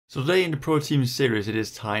So today in the Pro Team series it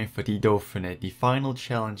is time for the DAUPHINE, the final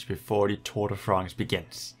challenge before the Tour de France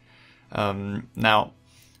begins. Now,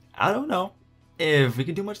 I don't know if we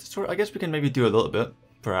can do much this tour. I guess we can maybe do a little bit,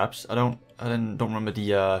 perhaps. I don't remember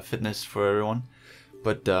the fitness for everyone,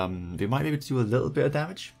 but we might be able to do a little bit of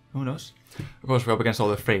damage. Who knows? Of course, we're up against all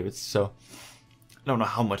the favorites, so I don't know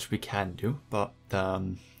how much we can do, but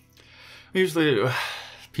usually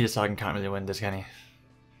Peter Sagan can't really win this, can he?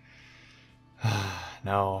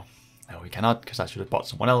 No, we cannot, because I should have bought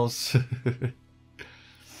someone else.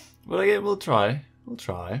 But again, we'll try.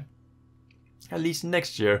 At least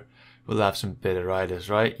next year, we'll have some better riders,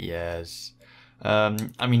 right? Yes.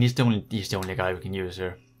 I mean, he's the only guy we can use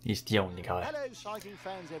here. He's the only guy.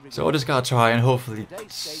 So I just gotta try, and hopefully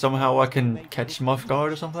somehow I can catch him off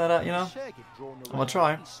guard or something like that, you know? I'm gonna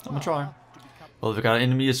try. Well, we got an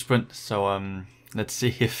intermediate sprint, so let's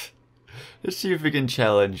see if we can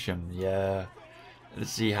challenge him. Yeah.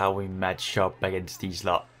 Let's see how we match up against these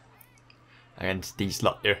lot.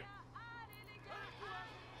 Here.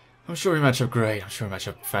 I'm sure we match up great. I'm sure we match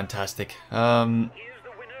up fantastic. I'm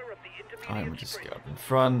just get up in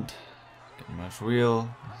front. Get my wheel.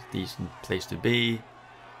 Decent place to be.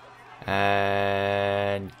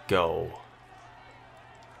 And go.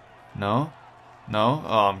 No?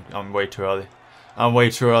 Oh, I'm way too early. I'm way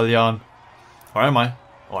too early on. Or am I?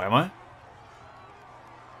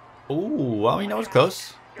 Ooh, I mean, that was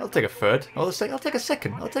close. I'll take a third. I'll take a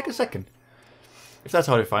second. If that's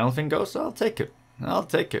how the final thing goes, I'll take it. I don't want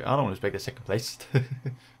to expect a second place.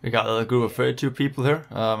 We got a group of 32 people here.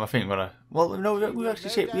 I think we're gonna... Well, no, we have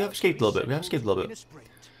escaped a little bit.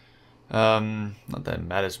 Not that it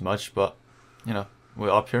matters much, but, you know, we're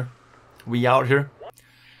up here. We out here.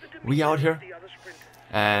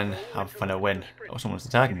 And I'm gonna win. Oh, someone's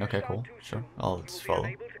attacking. Okay, cool. Sure. I'll just follow.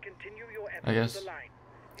 I guess.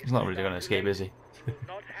 He's not really gonna escape, is he?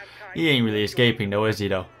 He ain't really escaping though, is he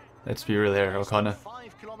though? Let's be real here, O'Connor.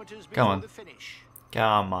 Come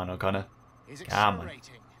on, O'Connor. Come on.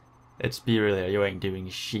 Let's be real here. You ain't doing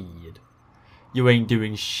shit.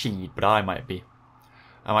 But I might be.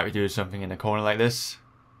 I might be doing something in a corner like this.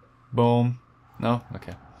 Boom. No?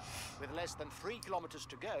 Okay. With less than 3 kilometers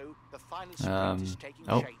to go, the final sprint is taking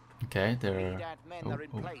shape. Okay, there.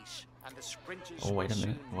 Oh, wait a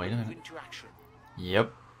minute.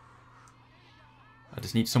 Yep. I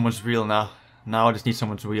just need someone's wheel now. I just need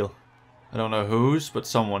someone's wheel. I don't know whose, but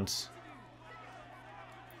someone's.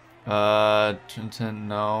 Trenton,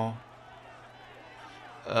 no.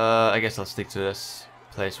 I guess I'll stick to this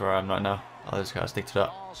place where I'm right now. I'll just gotta stick to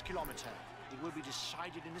that.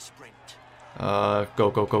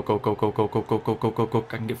 Go.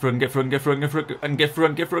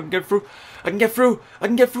 I can get through.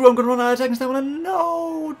 I'm gonna run out of attacking stamina.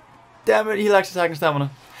 No! Damn it, he lacks attacking stamina.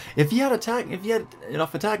 If he had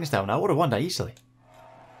enough attacking stamina, I would have won that easily.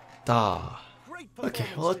 Okay,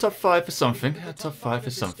 well, a top 5 for something. Top 4, I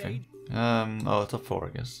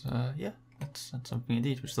guess. Yeah, that's something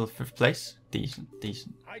indeed. We're still 5th place. Decent.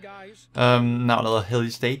 Hi guys. Now a little hilly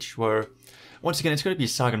stage where, once again, it's going to be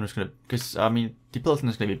Sagan who's going to, because, I mean, the peloton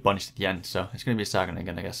is going to be bunched at the end, so it's going to be Sagan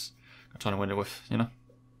again, I guess. I'm trying to win it with, you know.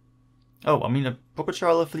 Oh, I mean,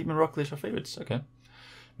 Pogacar, Philippe and Roglic are favourites. Okay.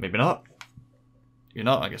 Maybe not. You're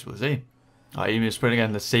not, I guess we'll see. Alright, even sprint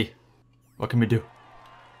again, let's see. What can we do?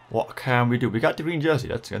 We got the green jersey,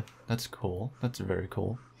 that's good. That's cool. That's very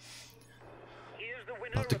cool.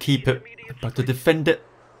 About to keep it. About to defend it.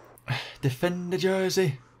 Defend the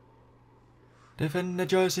jersey.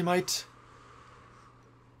 Mate.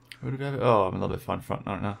 Who do we have? Oh, I'm a little bit far in front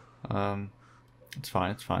right now. It's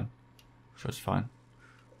fine. Sure, it's fine.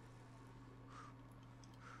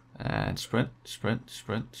 And sprint.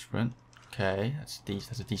 Okay, that's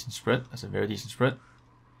a decent sprint. That's a very decent sprint.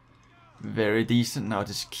 Very decent. Now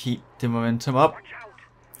just keep the momentum up.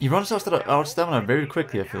 He runs out of stamina very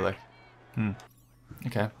quickly, I feel like.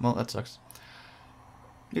 Okay, well, that sucks.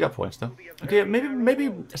 You got points, though. Okay,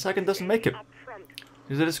 maybe Sagan doesn't make it.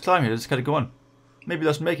 Because it is climb here, just gotta go on. Maybe he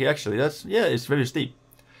doesn't make it, actually. Yeah, it's very steep.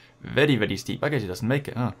 Very, very steep. I guess he doesn't make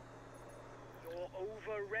it, huh?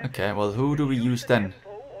 Okay, well, who do we use then?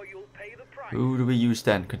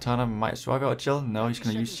 Quintana might swap out Gel. No, he's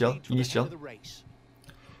gonna use Gel. He needs Gel.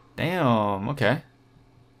 Damn, okay.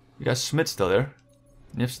 You got Schmidt still there.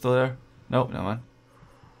 Nif's still there. No, no man.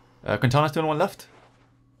 Quintana's the only one left.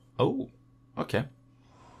 Oh, okay.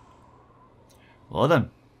 Well then.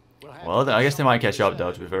 I guess they might catch up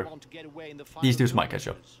though, to be fair. These dudes might catch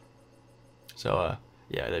up. So,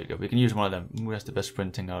 yeah, there you go. We can use one of them. Who has the best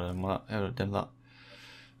sprinting out of them lot?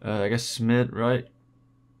 I guess Schmidt, right?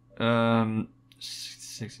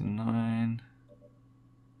 69.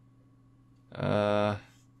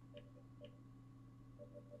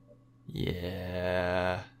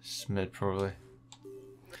 Yeah, Smith probably.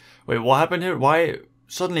 Wait, what happened here? Why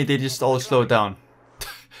suddenly they just all slowed down?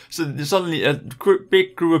 So suddenly a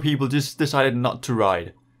big group of people just decided not to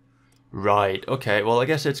ride. Right, okay, well I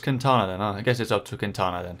guess it's Quintana then, huh? I guess it's up to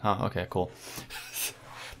Quintana then, huh? Okay, cool.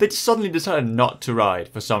 They just suddenly decided not to ride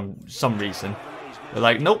for some reason. They're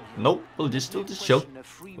like, nope, we'll just chill.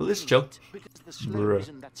 We'll just chill. Bruh.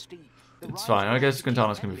 It's fine, I guess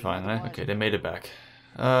Quintana's gonna be fine, right? Okay, they made it back.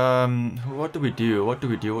 What do we do? What do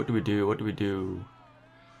we do? What do we do? What do we do?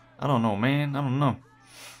 I don't know, man. I don't know.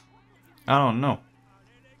 I don't know.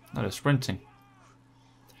 Now they're sprinting.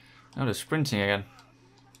 Now they're sprinting again.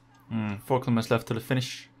 4 kilometers left to the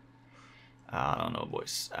finish. I don't know,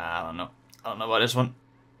 boys. I don't know. I don't know about this one.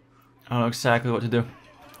 I don't know exactly what to do.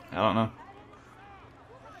 I don't know.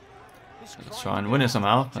 Let's try and win it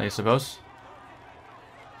somehow, I suppose.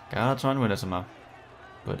 Gotta try and win it somehow.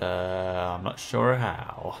 But, I'm not sure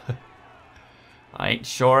how. I ain't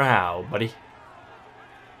sure how, buddy.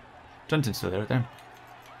 Trenton's still there, damn.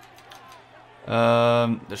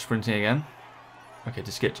 They're sprinting again. Okay,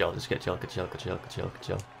 just get gel, get gel. Get gel.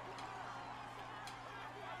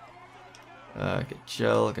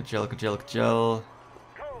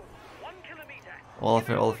 All of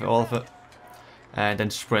it. And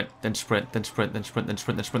then sprint. Maybe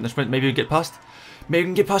we get past. Maybe we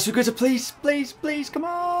can get past Uguza, please, come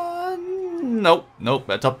on. Nope,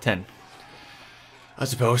 top 10. I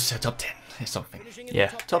suppose top 10 is something.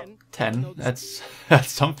 Yeah, top 10. That's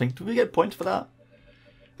something. Do we get points for that?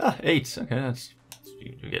 8. Okay,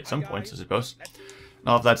 you get some points, I suppose.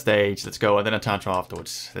 Now if that's the age, let's go, and then a tantrum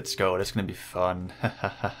afterwards. Let's go. That's gonna be fun.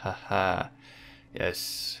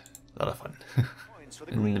 Yes, a lot of fun.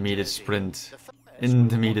 Intermediate sprint.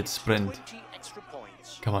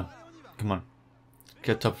 Come on.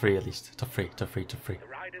 Get top 3 at least. Top 3. Top 3.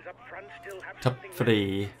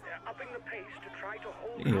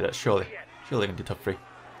 You can do that, surely. Surely you can do top 3.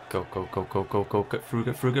 Go. Get through.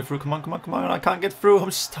 Come on. I can't get through. I'm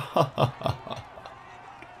stuck.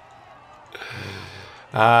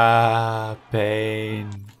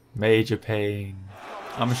 Pain. Major pain.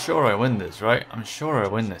 I'm sure I win this, right?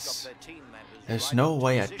 There's no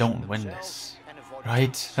way I don't win this.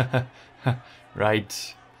 Right?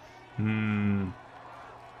 Right.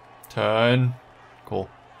 Turn. Cool.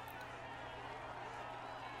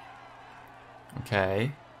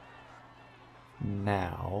 Okay.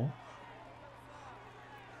 Now.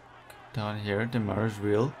 Down here, the Mars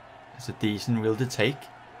wheel is a decent wheel to take.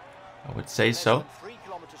 I would say so.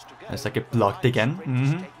 It's like it blocked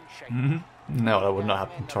again. No, that would not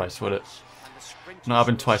happen twice, would it? Not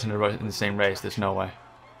happen twice in the same race. There's no way.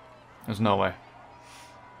 There's no way.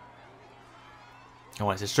 Come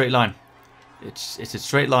on, it's a straight line. It's a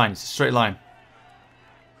straight line.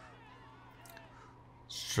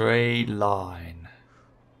 Straight line.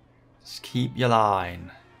 Just keep your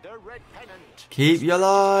line.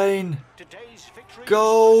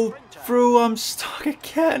 Go through. I'm stuck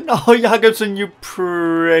again. Oh, Jakobsen, you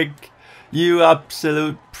prick. You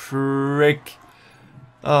absolute prick.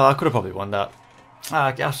 Oh, I could have probably won that.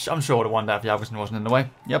 I'm sure I would have won that if Jakobsen wasn't in the way.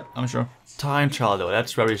 Yep, I'm sure. Time trial though,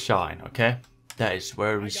 that's where we shine, okay? That is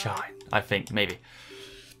where we shine. I think, maybe.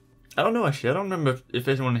 I don't know actually. I don't remember if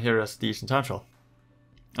anyone here has decent time trial.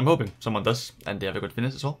 I'm hoping someone does, and they have a good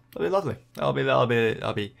finish as well. That'll be lovely. That'll be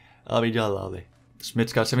lovely.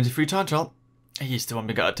 Smith's got 73 time trial. He's the one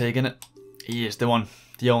we gotta take in it. He is the one,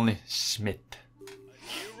 the only Smith.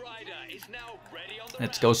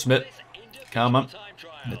 Let's go, Smith. Come on.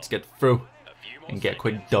 Let's get through and get a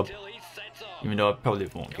quick dub. Even though I probably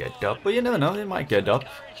won't get dub, but you never know. He might get dub.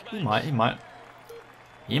 He might.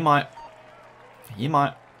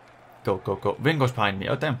 Go. Ringo's behind me.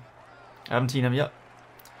 Oh damn. I haven't seen him yet.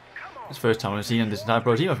 It's the first time I've seen him this entire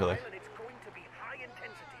Pro Team, I feel like.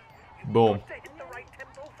 Boom.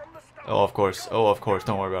 Oh, of course.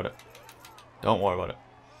 Don't worry about it.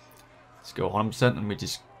 Let's go 100% and we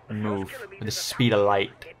just move with the speed of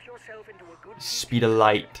light.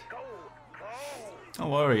 Don't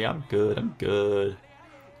worry, I'm good.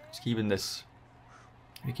 Just keeping this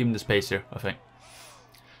pace here, I think.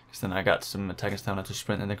 Because then I got some attacking stamina to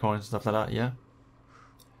sprint in the corners and stuff like that, yeah.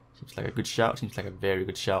 Seems like a good shout, seems like a very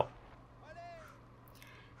good shout.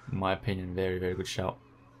 In my opinion, very, very good shout.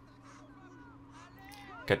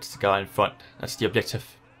 Get the guy in front, that's the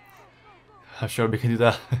objective. I'm sure we can do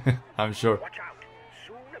that. I'm sure.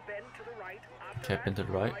 Okay, bend to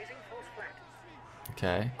the right.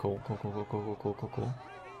 Okay, cool.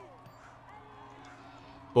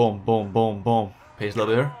 Boom. Pace a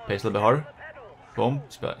little bit here. Pace a little bit harder. Boom.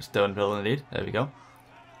 Still in the middle of the lead. There we go.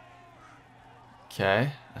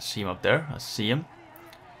 Okay, I see him up there.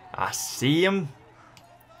 I see him.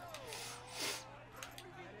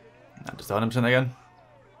 I'm just 100% again.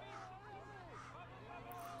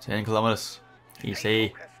 10 kilometers.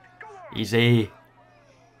 Easy. Easy.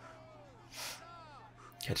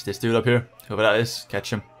 Catch this dude up here. Whoever that is,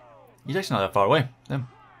 catch him. He's actually not that far away. Damn.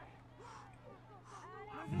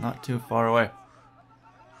 Not too far away.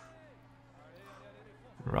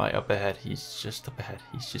 Right up ahead. He's just up ahead.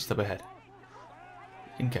 He's just up ahead.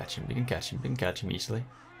 We can catch him. We can catch him. We can catch him easily.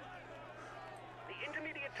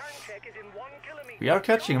 We are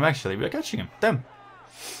catching him actually. We are catching him. Damn.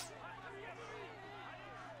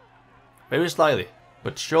 Very slightly,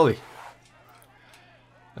 but surely.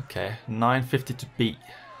 Okay, 950 to beat.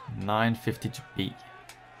 950 to beat.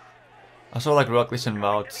 I saw like Roglic and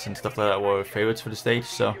Wout and stuff like that were favorites for the stage,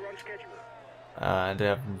 so they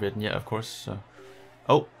haven't ridden yet, of course. So.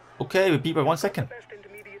 Oh, okay, we beat by 1 second.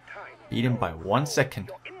 Beat him by 1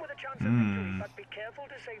 second.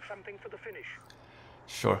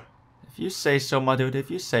 Sure. If you say so, my dude. If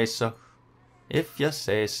you say so. If you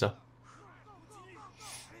say so.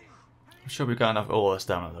 I'm sure we got enough oil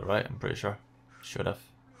stamina though, right? I'm pretty sure. Should have.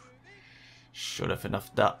 Should have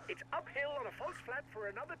enough that. It's uphill on a false flat for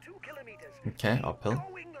another 2 kilometers. Okay, uphill.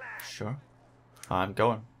 Sure. I'm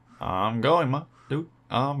going. I'm going, man. Dude,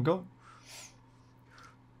 I'm going.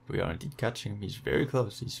 We are indeed catching him. He's very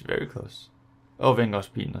close. He's very close. Oh, Vengar's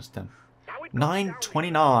beating us then.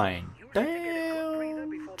 9:29.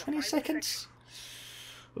 Damn. 20 seconds.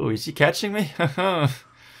 Oh, is he catching me?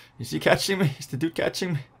 Is he catching me? Is the dude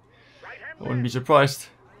catching me? I wouldn't be surprised.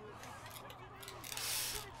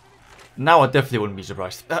 Now I definitely wouldn't be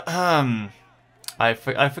surprised. I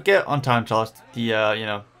forget on time trials the you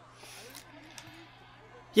know.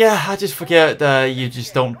 Yeah, I just forget that you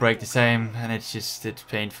just don't break the same, and it's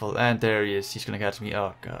painful. And there he is. He's gonna catch me.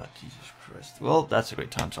 Oh god, Jesus Christ. Well, that's a great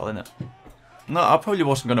time trial, isn't it? No, I probably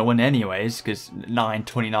wasn't gonna win anyways, because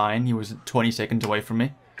 9:29. He was 20 seconds away from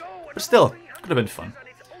me. But still, could have been fun.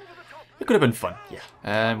 It could have been fun, yeah.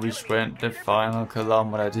 And we sprint the final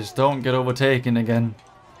kilometer. Just don't get overtaken again.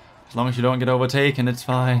 As long as you don't get overtaken, it's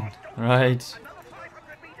fine, right?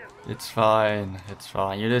 It's fine, it's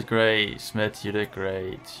fine. You did great, Smith. You did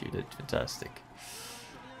great. You did fantastic.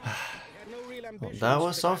 Well, that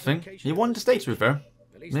was something. You won the stage, to be fair.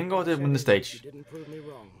 Mingo did win the stage.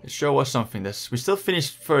 It sure was something. This we still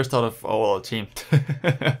finished first out of our team.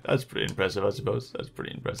 That's pretty impressive, I suppose. That's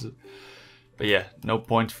pretty impressive. But yeah, no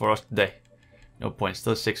points for us today. No points.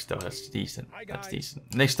 Still 6 though. That's decent. That's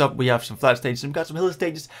decent. Next up, we have some flat stages. We've got some hill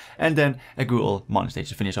stages. And then a good old mountain stage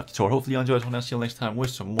to finish off the tour. Hopefully you enjoyed this one. I'll see you next time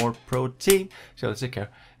with some more Pro Team. So let's take care.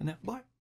 And then bye.